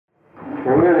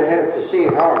I'm going to have to see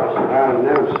Horace about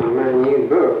announcing my new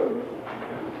book.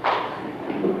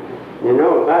 You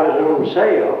know, if I was on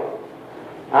sale,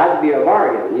 I'd be a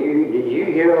bargain. Did you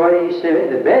hear what he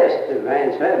said? The best of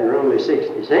Vance Haddon are only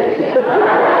 60 cents.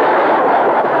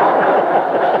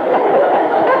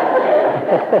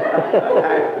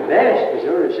 The best is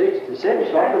only 60 cents.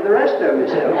 What would the rest of them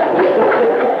sell? I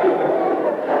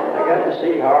got to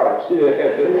see Horace.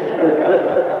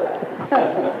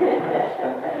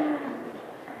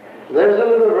 There's a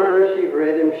little verse you've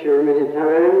read, I'm sure, many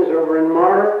times over in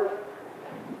Mark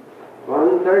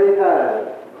 1:35.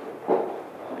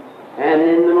 And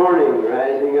in the morning,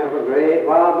 rising up a great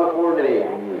while before day,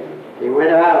 he went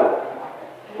out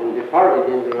and departed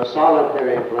into a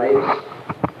solitary place,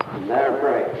 and there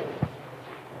prayed.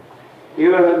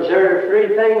 You have observed three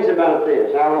things about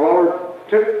this. Our Lord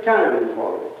took time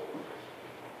for it.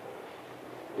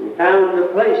 He found a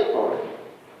place for it.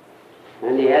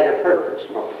 And he had a purpose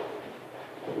for it.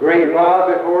 A great while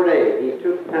before day, he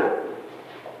took time.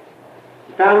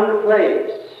 He found a place,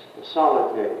 a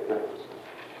solitary place.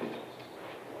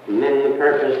 And then the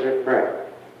purpose of prayer.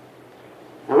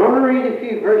 I want to read a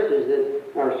few verses that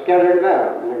are scattered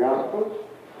about in the Gospels,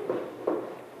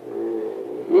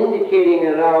 indicating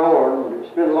that our Lord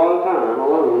spent a lot of time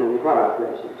alone in quiet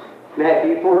places.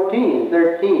 Matthew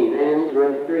 14:13 and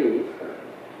 23.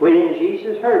 When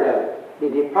Jesus heard of it, he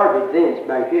departed thence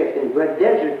by ship into a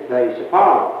desert place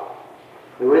apart.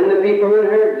 And when the people had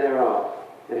heard thereof,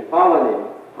 they followed him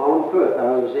on foot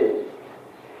all the city.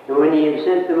 And when he had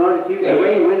sent the multitude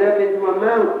away, he went up into a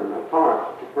mountain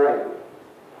apart to pray.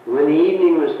 And when the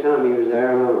evening was come, he was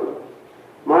there alone.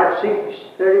 Mark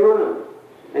 6:31.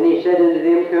 And he said unto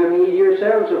them, Come ye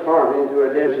yourselves apart into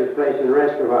a desert place and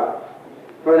rest a while.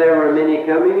 For there were many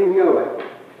coming and going,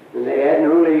 and they had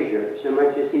no leisure, so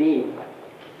much as to eat.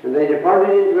 And they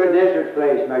departed into a desert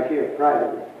place by ship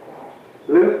privately.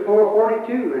 Luke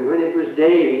 4:42. And when it was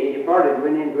day, he departed and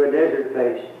went into a desert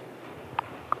place.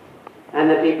 And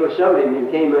the people sought him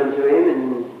and came unto him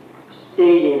and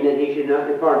stayed him that he should not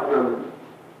depart from them.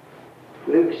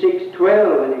 Luke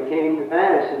 6:12. And it came to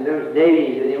pass in those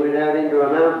days that he went out into a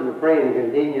mountain to pray and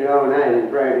continued all night in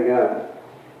prayer to God.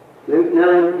 Luke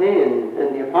 9:10.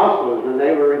 And the apostles, when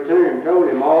they were returned, told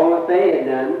him all what they had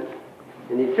done.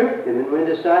 And he took them and went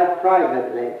aside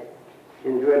privately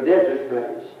into a desert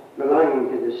place belonging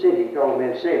to the city called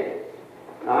Bethsaida.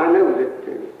 Now I know that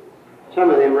some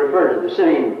of them refer to the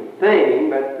same thing,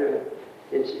 but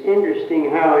it's interesting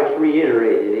how it's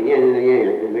reiterated again and again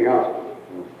in the Gospel.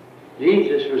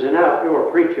 Jesus was an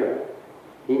outdoor preacher.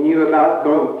 He knew about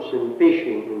boats and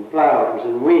fishing and flowers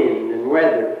and wind and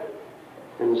weather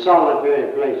and solitary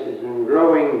places and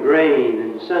growing grain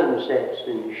and sunsets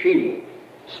and sheep,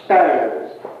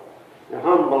 sparrows, the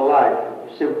humble life of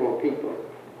simple people.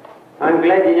 I'm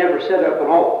glad he never set up an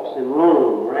office in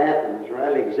Rome or Athens or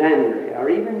Alexandria or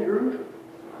even Jerusalem.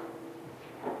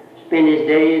 Spent his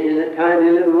days in a tiny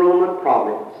little Roman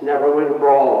province, never went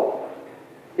abroad.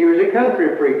 He was a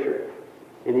country preacher,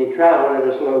 and he traveled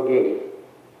at a slow gait.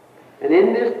 And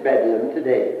in this Bedlam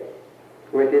today,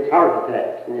 with its heart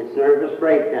attacks and its nervous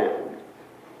breakdowns,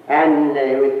 and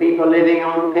with people living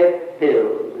on pep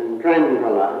pills and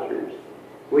tranquilizers,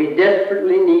 we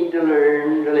desperately need to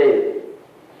learn to live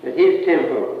at his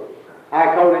temple.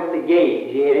 I call it the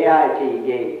gate, G-A-I-T,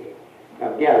 gate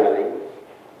of Galilee.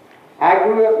 I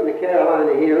grew up in the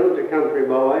Carolina Hills, a country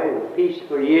boy, in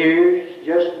peaceful years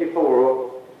just before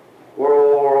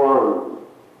World War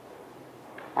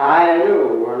I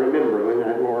remember when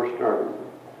that war started.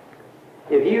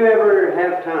 If you ever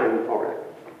have time for it,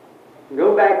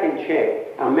 go back and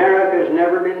check. America's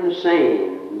never been the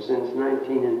same since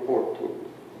 1914.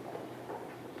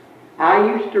 I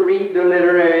used to read the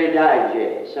Literary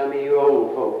Digest. Some of you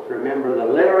old folks remember the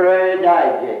Literary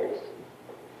Digest.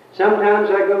 Sometimes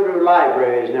I go to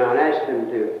libraries now and ask them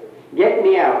to get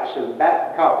me out some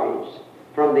back copies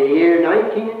from the year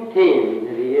 1910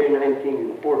 to the year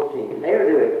 1914. They'll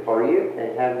do it for you if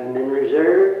they have them in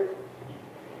reserve.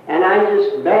 And I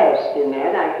just bask in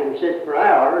that. I can sit for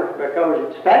hours because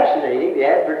it's fascinating. The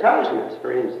advertisements,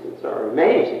 for instance, are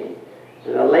amazing.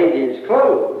 The ladies'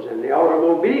 clothes and the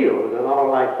automobiles and all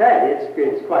like that.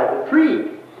 It's quite a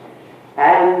treat.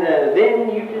 And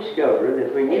then you discover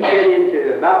that when you get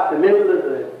into about the middle of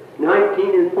the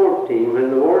 1914, when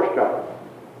the war started,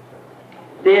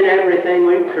 then everything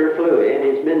went kerflooey, and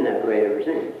it's been that way ever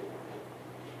since.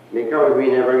 Because we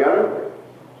never got over it.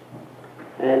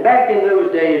 And back in those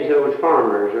days, those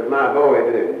farmers of my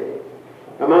boyhood,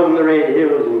 among the red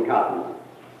hills and cotton,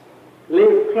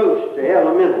 lived close to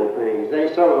elemental things. They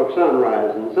saw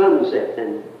sunrise and sunset,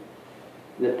 and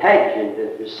the pageant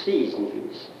of the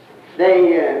seasons.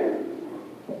 They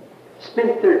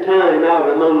spent their time out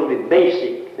among the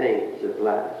basic things of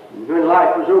life. And when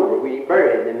life was over, we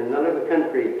buried them in the little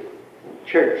country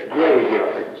church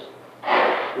graveyards.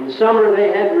 In summer they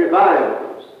had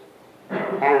revivals,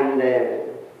 and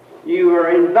you were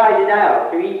invited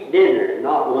out to eat dinner,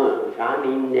 not lunch. I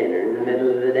mean dinner in the middle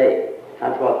of the day.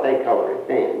 That's what they called it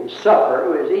then. Supper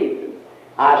was evening.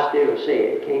 I still say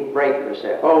it, can't break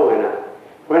myself. Oh,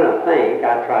 when I think,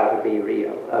 I try to be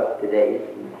real up to date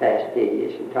and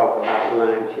fastidious and talk about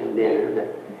lunch and dinner.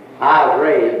 But I was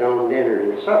raised on dinner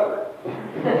and supper.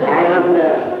 And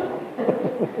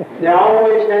they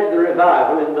always had the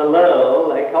revival in the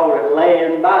lull. They called it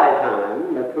laying by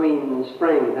time between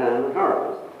springtime and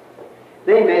harvest.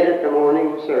 They met at the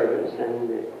morning service,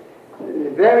 and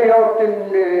very often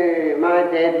my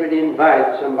dad would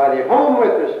invite somebody home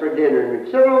with us for dinner, and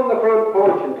we'd sit on the front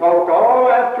porch and talk all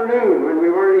afternoon when we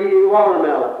weren't eating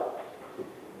watermelon.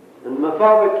 And my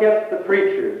father kept the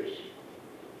preachers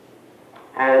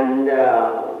and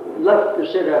loved to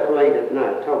sit up late at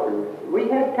night talking. We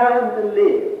had time to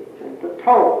live and to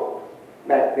talk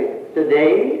back then.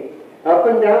 Today, up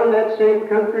and down that same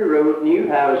country road, new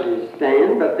houses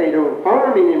stand, but they don't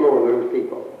farm anymore, those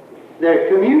people. They're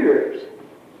commuters.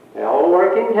 They all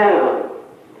work in town,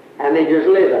 and they just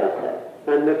live out there.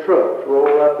 And the trucks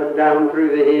roll up and down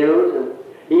through the hills, and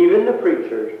even the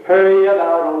preachers hurry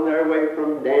about on their way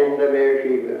from Dan to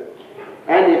Beersheba.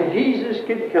 And if Jesus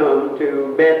could come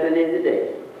to Bethany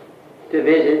today to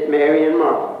visit Mary and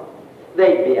Martha,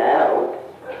 they'd be out.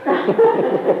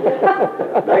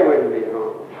 They wouldn't be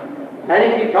home. And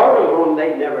if you called them home,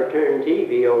 they'd never turn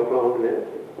TV off long enough to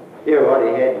hear what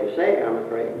he had to say, I'm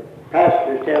afraid.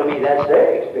 Pastors tell me that's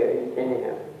their experience,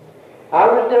 anyhow. I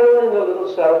was down in a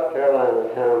little South Carolina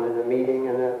town in a meeting,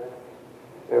 and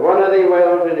one of the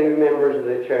well-to-do members of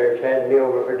the church had me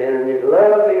over for dinner in his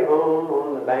lovely home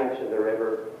on the banks of the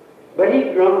river. But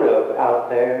he'd grown up out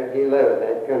there. He loved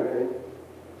that country.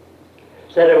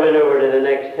 Said I went over to the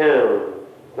next town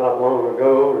not long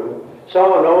ago and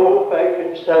saw an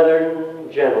old-fashioned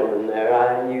Southern gentleman there.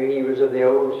 I knew he was of the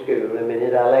old school the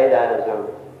minute I laid eyes on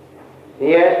him.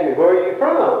 He asked me, "Where are you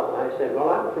from?" I said, "Well,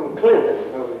 I'm from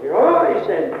Clinton over here." "Oh," he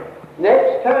said,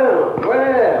 "next town."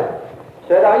 "Well,"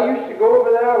 said, "I used to go over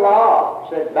there a lot."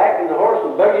 Said, "Back in the horse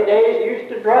and buggy days, used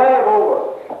to drive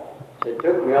over." Said, "It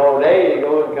took me all day to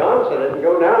go and come, so I didn't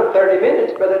go down in 30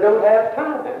 minutes, but I don't have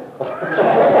time."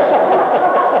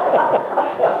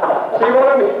 See what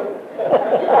I mean?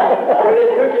 When it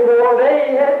took him all day,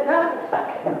 he had time.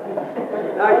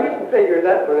 Now, you can figure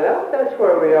that one out. That's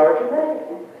where we are today.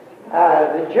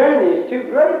 The journey is too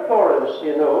great for us,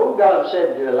 you know. God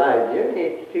said to Elijah,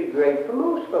 it's too great for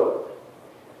most folks.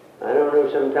 I don't know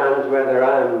sometimes whether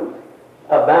I'm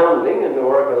abounding in the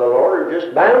work of the Lord or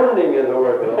just bounding in the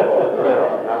work of the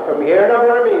Lord. Now, from here to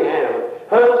Birmingham,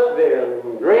 Huntsville,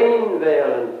 and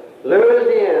Greenville, and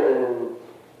Louisiana,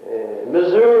 and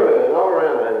Missouri, and all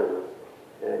around.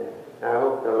 I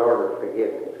hope the Lord will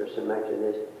forgive me for so much of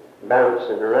this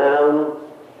bouncing around.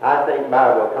 I think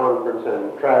Bible conference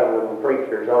and traveling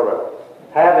preachers ought to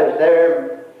have as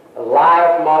their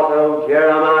life motto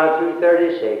Jeremiah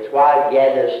 2:36, "Why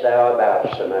gettest thou about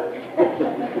so much?"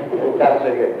 That's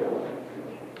a good one.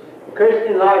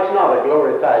 Christian life's not a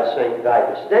glorified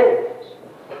sanctified dance.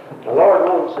 The Lord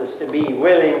wants us to be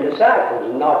willing disciples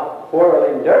and not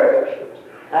whirling dervishes,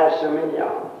 as so many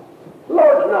are. The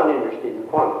Lord's not interested in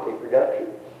quantity production.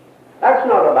 That's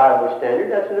not a Bible standard,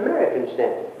 that's an American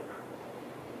standard.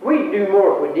 We'd do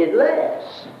more if we did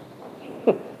less.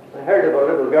 I heard of a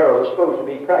little girl who was supposed to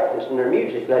be practicing her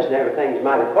music lesson. Everything's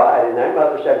mighty quiet in there.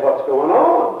 Mother said, "What's going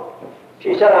on?"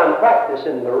 She said, "I'm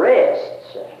practicing the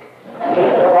rests."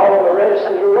 All the rest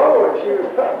in a row, and she was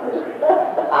practicing.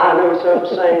 I know some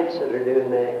saints that are doing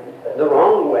that the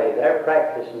wrong way. They're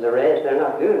practicing the rest. They're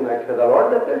not doing much for the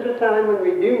Lord. But there's a time when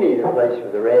we do need a place for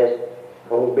the rest.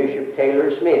 Old Bishop Taylor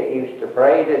Smith used to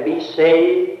pray to be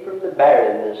saved from the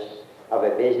barrenness of a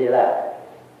busy life.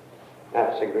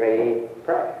 That's a great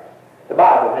prayer. The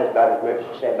Bible has about as much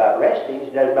to say about resting as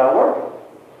it does about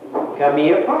working. Come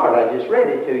ye apart. I just read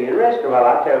it to you. And rest a while.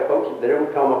 I tell folks if they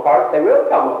don't come apart, they will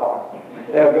come apart.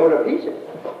 They'll go to pieces.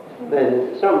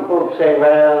 Then some folks say,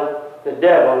 "Well, the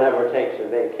devil never takes a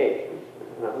vacation."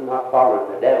 I'm not following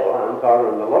the devil. I'm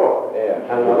following the Lord. Yeah.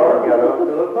 And the Lord got up to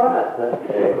the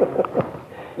fight.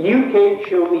 You can't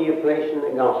show me a place in the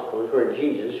Gospels where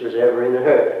Jesus was ever in a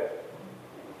hurry.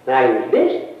 Now, he was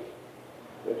busy.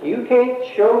 But you can't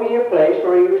show me a place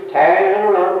where he was tearing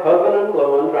around, puffing and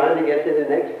blowing, trying to get to the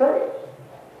next place.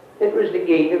 It was the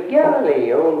gate of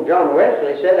Galilee. Old John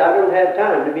Wesley said, "I don't have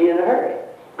time to be in a hurry."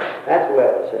 That's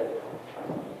well said.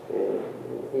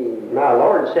 My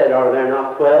Lord said, are there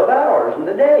not 12 hours in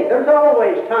the day? There's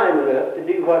always time enough to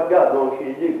do what God wants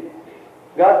you to do.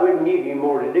 God wouldn't give you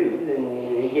more to do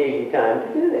than He gave you time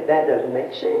to do it. That doesn't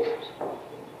make sense.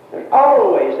 There's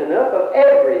always enough of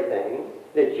everything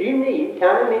that you need,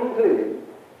 time included,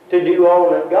 to do all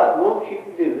that God wants you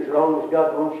to do as long as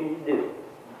God wants you to do it.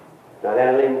 Now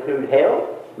that'll include health,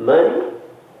 money,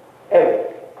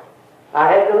 everything. I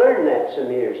had to learn that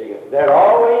some years ago. There'll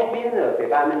always be enough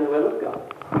if I'm in the will of God.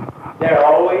 There'll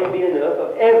always be enough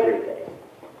of everything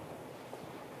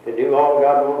to do all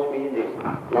God wants me to do,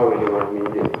 as long as He wants me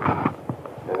to do it.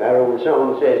 Now that old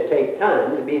song says, take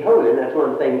time to be holy, and that's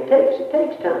one thing it takes. It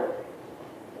takes time.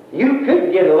 You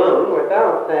could get along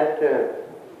without that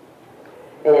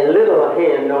little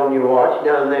hand on your watch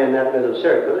down there in that little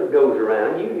circle that goes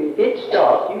around. If it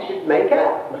stops, you should make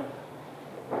out.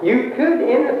 You could,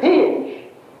 in a pinch,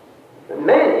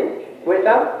 manage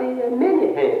without the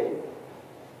minute hand.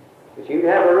 But you'd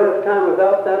have a rough time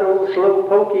without that old slow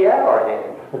pokey hour hand.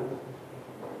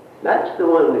 That's the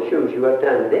one that shows you what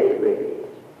time of day it really is.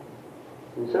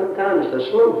 And sometimes the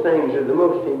slow things are the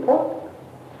most important.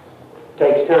 It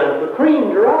takes time for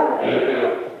cream to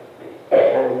rise.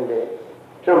 And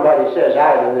somebody says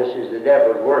idleness is the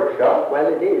devil's workshop. Well,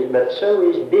 it is, but so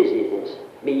is busyness.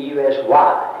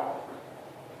 B-U-S-Y.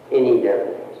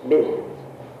 N-E-W-S. Busyness.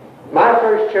 My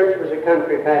first church was a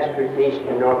country pastor in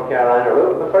eastern North Carolina. I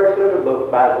wrote my first little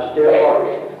book by the still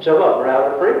waters. Some of them are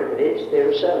out of print, but it's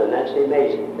still selling. That's the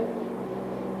amazing thing.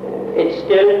 It's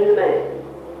still in demand.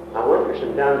 I wonder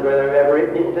sometimes whether I've ever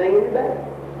written anything in the back.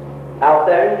 Out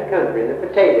there in the country, in the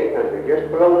potato country, just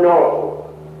below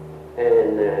Norfolk,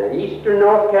 and eastern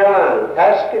North Carolina,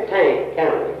 Pasquotank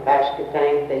County.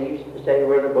 Pasquotank, they used to say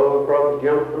where the bullfrogs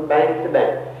jump from bank to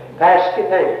bank.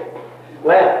 Pasquotank.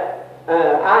 Well,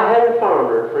 I had a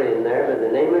farmer friend there by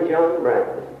the name of John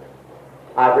Brown.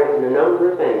 I've written a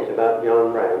number of things about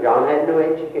John Brown. John had no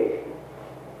education.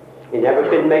 He never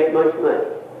could make much money.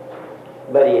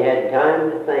 But he had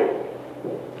time to think.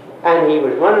 And he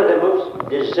was one of the most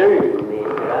discerning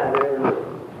men that I've ever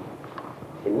known.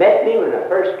 He met me when I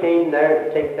first came there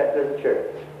to take that little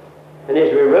church. And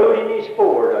as we rode in his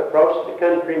Ford across the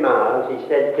country miles, he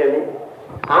said to me,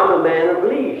 I'm a man of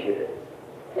leisure.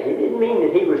 And he didn't mean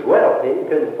that he was wealthy and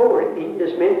couldn't afford it. He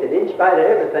just meant that in spite of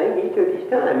everything, he took his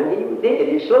time. And he did.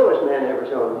 He's the slowest man I ever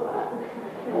saw in my life.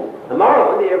 The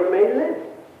Marlin, he ever made a living.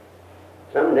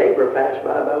 Some neighbor passed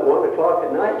by about 1 o'clock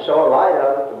at night and saw a light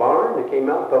out at the barn. They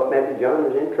came out, thought maybe John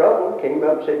was in trouble. Came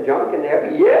up and said, John, can I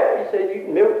help you? Yeah. He said, you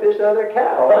can milk this other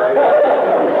cow.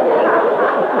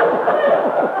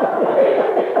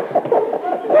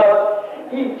 But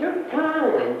he took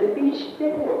time to be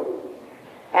still.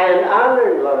 And I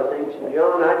learned a lot of things from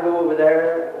John. I'd go over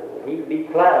there, he'd be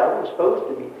plowing, supposed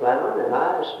to be plowing, and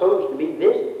I was supposed to be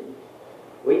visiting.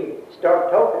 We'd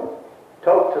start talk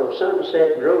till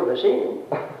sunset drove us in.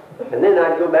 And then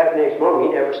I'd go back next morning.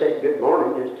 He never said good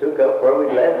morning, just took up where we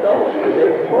left off the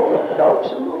day before, talked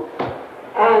some more.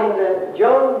 And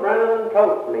John Brown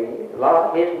taught me a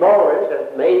lot. His boys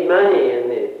that made money in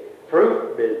the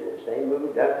fruit business. They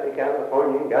moved up to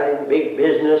California and got in big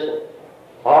business and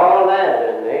all that,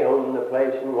 and they owned the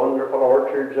place and wonderful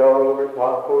orchards all over.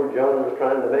 While poor John was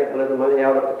trying to make a little money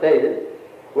out of potatoes.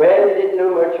 Well, he didn't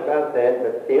know much about that,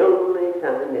 but the only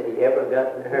time that he ever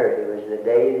got in a hurry was the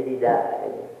day that he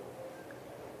died.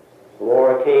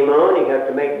 War came on, he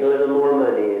got to make a little more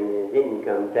money, and his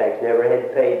income tax never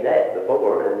had paid that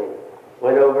before, and he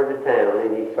went over to town,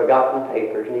 and he'd forgotten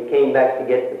papers, and he came back to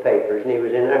get the papers, and he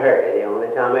was in a hurry. The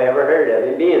only time I ever heard of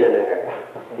him being in a hurry.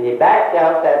 And he backed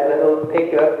out that little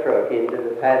pickup truck into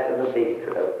the path of a big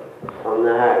truck on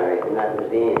the highway, and that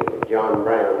was the end of John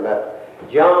Brown. But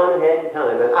John had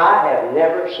time, and I have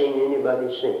never seen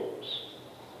anybody since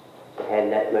that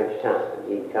had that much time.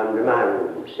 He'd come to my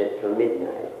room, sit till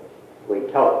midnight.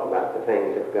 We'd talk about the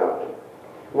things of God.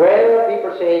 Well,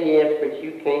 people say, yes, but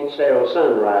you can't sell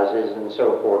sunrises and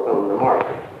so forth on the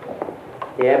market.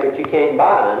 Yeah, but you can't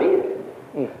buy them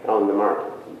either on the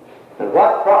market. And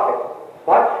what profit?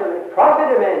 What shall it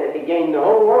profit a man if he gain the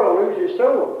whole world, lose his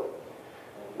soul?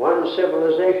 One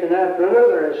civilization after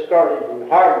another has started in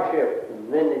hardship,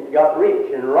 and then it got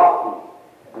rich and rotten,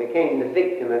 became the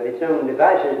victim of its own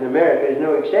devices, and America is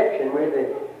no exception. We're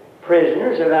the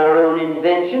prisoners of our own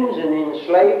inventions and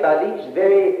enslaved by these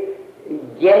very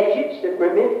gadgets that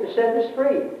were meant to set us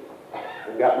free.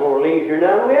 We've got more leisure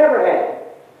now than we ever had.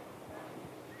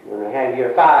 You're going to have your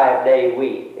 5-day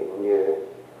week and your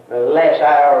less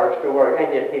hours to work,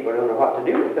 and yet people don't know what to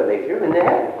do with the leisure when they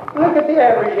have it. Look at the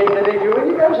average individual.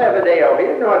 He does have a day off. He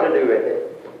doesn't know what to do with it.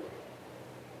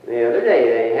 The other day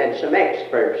they had some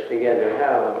experts together,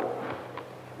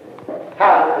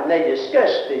 and they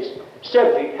discussed this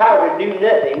subject, how to do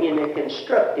nothing in a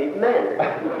constructive manner.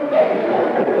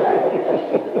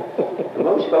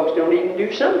 Most folks don't even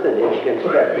do something in a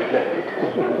constructive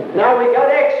manner. Now we got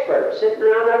experts sitting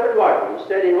around up at Washington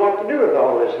studying what to do with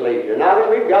all this leisure. Now that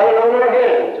we've got it on our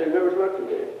hands, who knows what to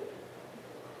do?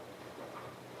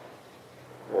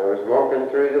 I was walking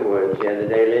through the woods the other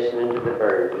day listening to the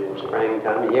birds in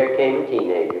springtime, and here came a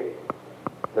teenager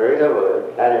through the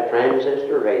woods, had a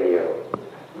transistor radio,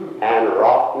 and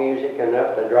rock music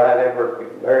enough to drive every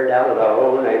bird out of the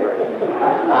whole neighborhood.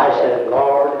 I said,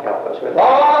 Lord, help us with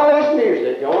all this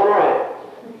music going around,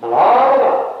 and all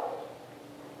of it.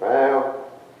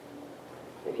 Well,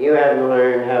 if you haven't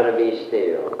learned how to be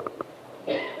still,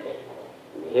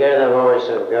 hear the voice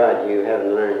of God, you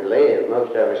haven't learned to live.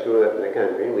 Most of us grew up in the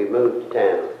country and we moved to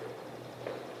town.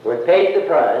 We paid the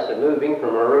price of moving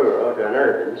from a rural to an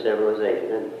urban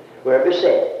civilization, and we're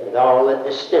beset with all the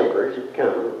distempers that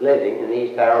come with living in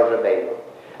these towers of Babel.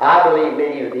 I believe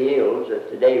many of the ills of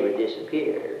today would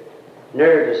disappear,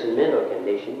 nervous and mental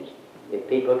conditions, if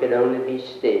people could only be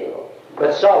still.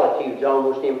 But solitude's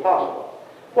almost impossible.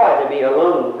 Why, to be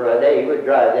alone for a day would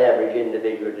drive the average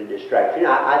individual to distraction.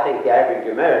 I think the average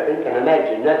American can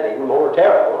imagine nothing more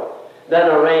terrible than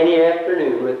a rainy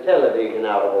afternoon with television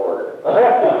out of order.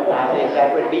 I think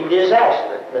that would be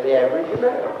disastrous for the average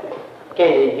American.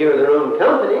 Can't endure their own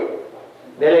company.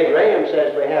 Billy Graham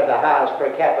says we have the highest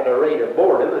per capita rate of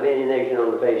boredom of any nation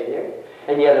on the face of the earth,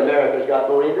 and yet America's got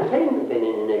more entertainment than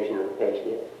any nation on the face of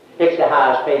the earth. It's the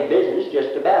highest paid business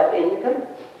just about in the country.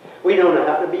 We don't know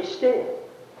how to be still.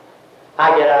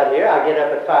 I get out here, I get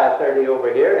up at 5:30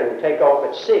 over here and take off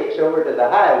at 6 over to the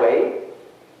highway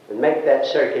and make that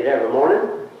circuit every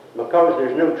morning because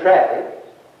there's no traffic,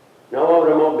 no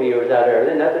automobiles out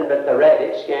early, nothing but the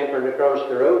rabbits scampering across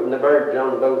the road and the birds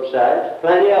on both sides.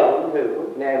 Plenty of them,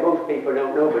 too. Now, most people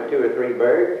don't know but 2 or 3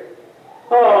 birds.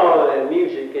 Oh, the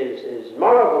music is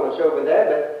marvelous over there,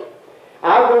 but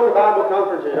I've gone to Bible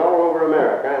conferences all over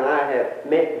America, and I have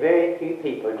met very few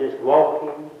people just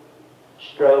walking,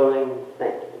 strolling,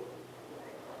 thinking.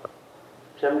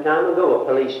 Some time ago, a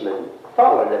policeman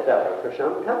followed a fellow for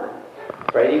some time,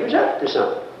 afraid he was up to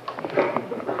something.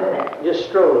 Just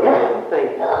strolling around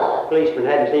thinking. The policeman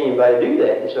hadn't seen anybody do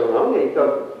that in so long, and he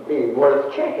thought it'd be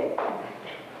worth checking.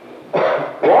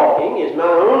 Walking is my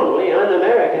only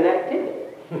un-American activity.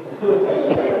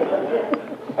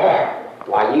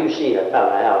 While you see a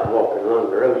fellow out walking along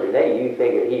the road today, you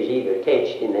figure he's either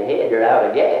touched in the head or out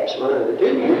of gas. One of the two.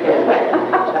 You can't imagine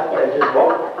he's out there just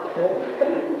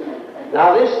walking.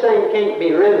 Now, this thing can't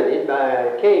be remedied by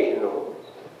occasional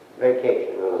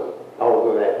vacation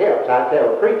over that helps. I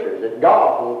tell preachers that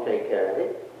God won't take care of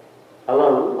it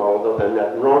alone, although there's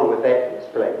nothing wrong with that in this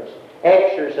place.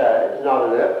 Exercise is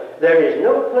not enough. There is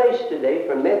no place today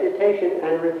for meditation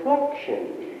and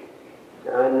reflection.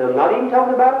 And I'm not even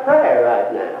talking about prayer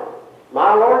right now.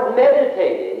 My Lord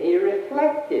meditated. He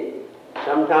reflected.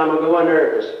 Some time ago, a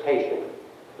nervous patient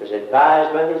was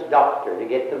advised by his doctor to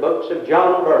get the books of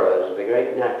John Burroughs, the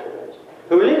great naturalist,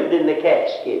 who lived in the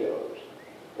Catskills.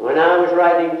 When I was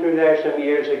riding through there some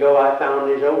years ago, I found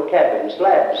his old cabin,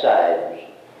 Slabsides,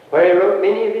 where he wrote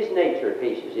many of his nature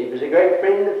pieces. He was a great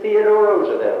friend of Theodore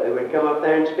Roosevelt, who would come up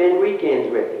there and spend weekends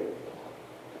with him.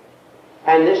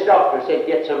 And this doctor said,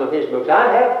 get some of his books.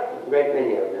 I have a great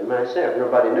many of them myself.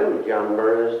 Nobody knows John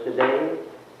Burroughs today.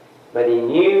 But he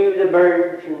knew the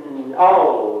birds and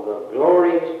all the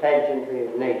glorious pageantry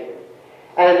of nature.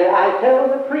 And I tell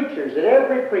the preachers that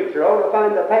every preacher ought to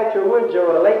find a patch of woods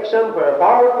or a lake somewhere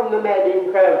far from the madding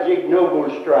crowd's ignoble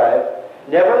strife.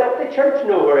 Never let the church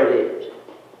know where it is.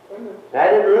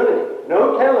 That'd ruin it.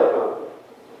 No telephone.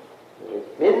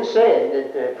 It's been said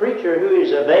that a preacher who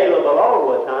is available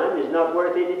all the time is not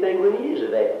worth anything when he is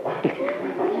available.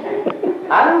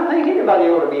 I don't think anybody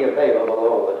ought to be available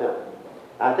all the time.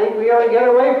 I think we ought to get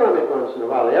away from it once in a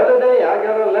while. The other day I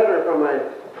got a letter from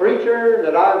a preacher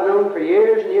that I've known for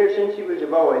years and years since he was a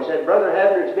boy. He said, Brother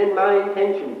Havner, it's been my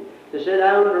intention to sit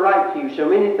down and write to you. So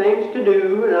many things to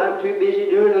do, and I'm too busy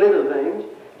doing little things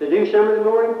to do some of the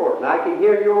more important. I can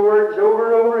hear your words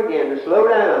over and over again to slow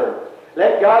down.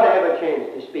 Let God have a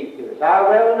chance to speak to us. I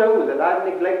well know that I've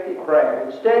neglected prayer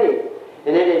and study,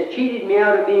 and it has cheated me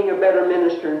out of being a better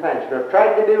minister and pastor. I've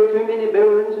tried to build too many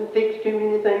buildings and fix too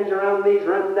many things around these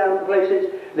run-down places,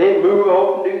 then move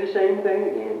off and do the same thing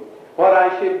again. What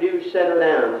I should do is settle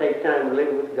down, take time to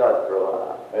live with God for a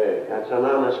while. Hey. That's an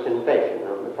honest confession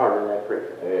on the part of that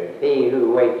preacher. Hey. He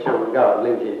who waits on God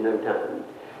loses no time.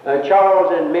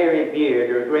 Charles and Mary Beard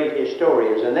are great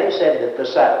historians, and they said that the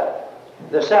Sabbath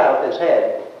The South has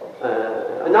had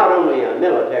not only a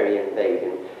military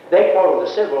invasion, they call it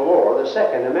the Civil War the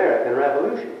Second American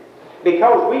Revolution.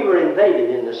 Because we were invaded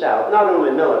in the South, not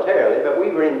only militarily, but we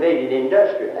were invaded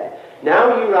industrially.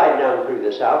 Now you ride down through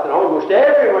the South, and almost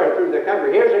everywhere through the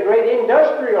country, here's a great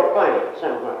industrial plant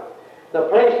somewhere. The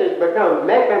place has become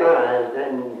mechanized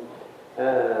and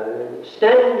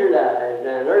standardized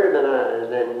and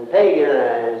urbanized and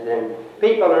paganized, and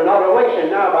people are not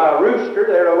awakened now by a rooster,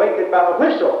 they're awakened by a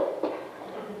whistle.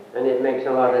 And it makes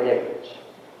a lot of difference.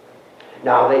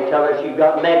 Now they tell us you've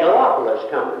got megalopolis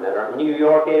coming, that are New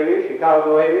York area,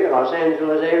 Chicago area, Los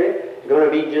Angeles area, going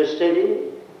to be just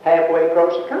city halfway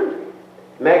across the country.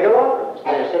 Megalopolis.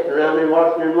 They're sitting around in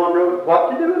Washington wondering what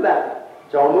to do about it.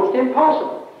 It's almost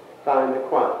impossible to find a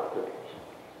quiet place.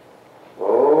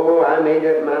 Oh, I made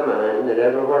up my mind that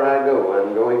everywhere I go,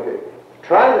 I'm going to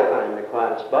try to find a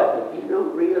quiet spot, but you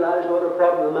don't realize what a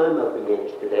problem I'm up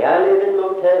against today. I live in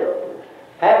motels.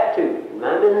 Have to, in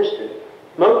my ministry.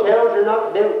 Motels are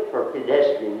not built for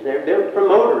pedestrians. They're built for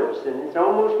motorists, and it's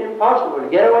almost impossible to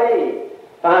get away,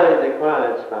 find a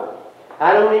quiet spot.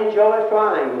 I don't enjoy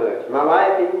flying much. My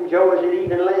wife enjoys it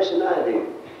even less than I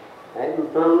do. I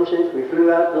haven't flown since we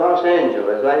flew out to Los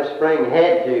Angeles last spring.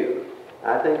 Had to.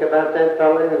 I think about that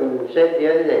fellow who said the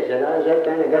other day, said, I was up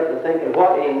there and I got to thinking,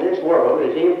 what in this world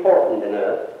is important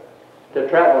enough to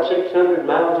travel 600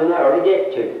 miles an hour to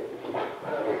get to?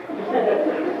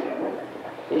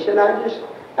 He said, I just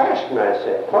asked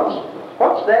myself,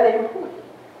 what's that important?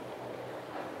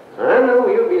 I know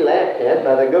you'll be laughed at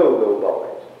by the go-go boys.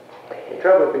 The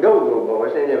trouble with the go-go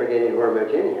boys, they never get anywhere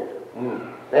much anyhow.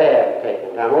 They haven't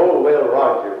taken time. Old Will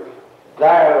Rogers,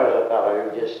 there was a fellow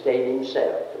who just stayed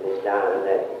himself in his dying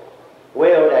day.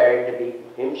 Will dared to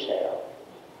be himself.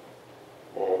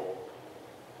 And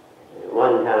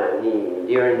one time,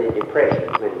 during the Depression,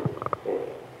 when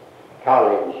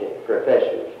college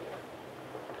professors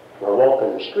were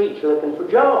walking the streets looking for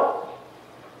jobs,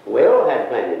 Will had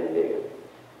plenty to do.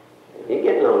 He's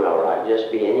getting on all right,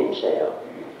 just being himself.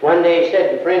 One day he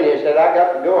said to a friend, he said, I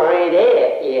got to go, I ain't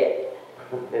ate yet.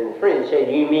 And the friend said,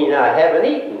 you mean I haven't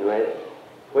eaten?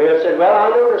 Will said, well, I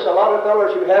notice a lot of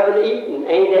fellows who haven't eaten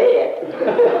ain't ate.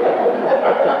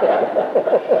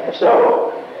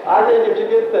 So, I think it's a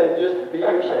good thing just to be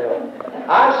yourself.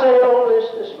 I say all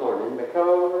this morning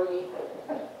because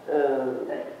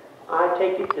I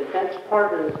take it that that's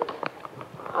part of,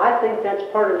 I think that's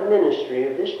part of the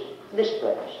ministry of this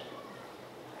place.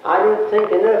 I don't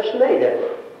think enough's made of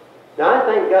it. Now, I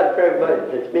thank God for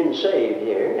everybody that's been saved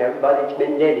here, everybody that's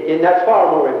been dedicated, and that's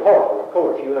far more important, of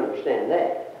course, you understand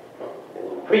that.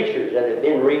 And preachers that have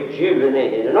been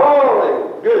rejuvenated, and all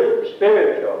the good,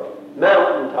 spiritual,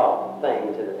 mountaintop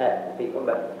things that have happened to people.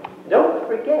 But don't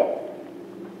forget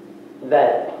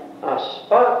that a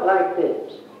spot like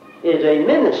this is a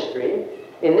ministry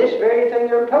in this very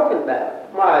thing I'm talking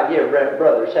about. My dear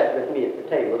brother sat with me at the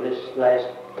table this last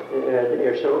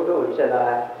year or so ago and said,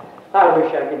 I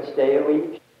wish I could stay a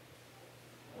week.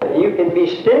 You can be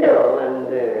still and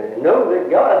know that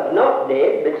God's not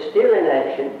dead, but still in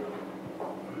action.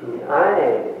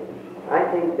 I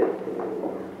think that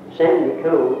Sandy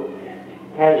Cove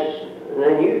has an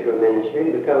unusual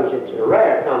ministry because it's a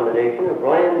rare combination of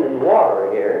land and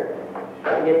water here.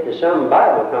 I get to some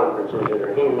Bible conferences that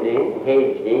are hemmed in,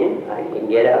 hedged in. I can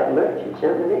get out much at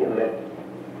some of them, but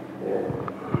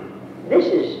this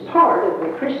is part of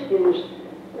the Christian's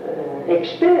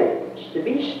experience, to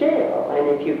be still. And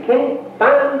if you can't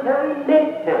find time,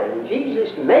 make time.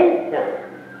 Jesus made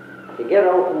time to get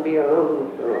off and be alone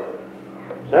with the Lord.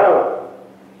 So,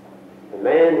 the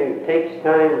man who takes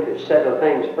time to settle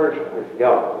things first with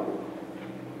God,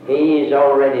 he's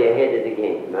already ahead of the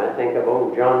game. I think of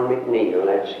old John McNeil,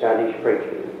 that Scottish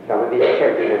preacher. Some of his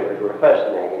church members were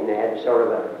fussing at him. They had sort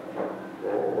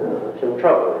of some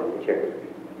trouble in the church.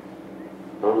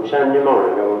 On Sunday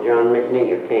morning, old John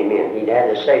McNeil came in. He'd had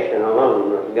a session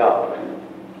alone with God.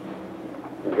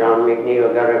 And John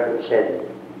McNeil got up and said,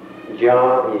 he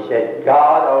said,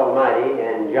 God Almighty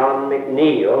and John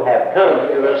McNeil have come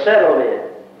to a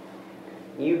settlement.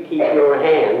 You keep your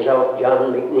hands off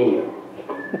John McNeil.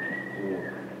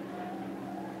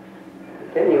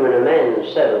 I tell you, when a man will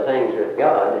settle things with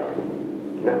God,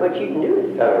 not much you can do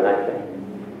with a fellow like that.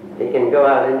 He can go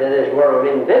out into this world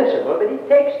invincible, but it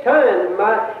takes time.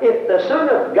 If the Son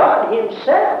of God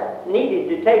himself needed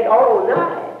to take all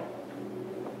night,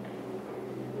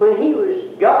 when he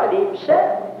was God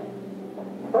himself,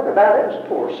 what about us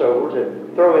poor souls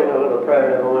that throw in a little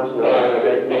prayer every once in a while in a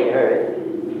great big hurry?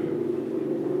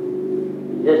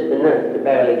 Just enough to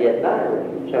barely get by with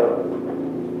it. So,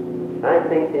 I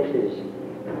think this is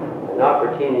an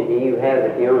opportunity you have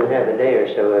if you only have a day or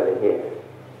so of it here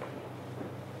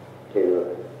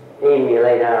to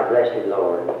emulate our blessed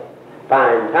Lord.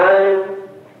 Find time,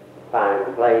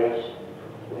 find place,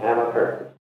 and have a purpose.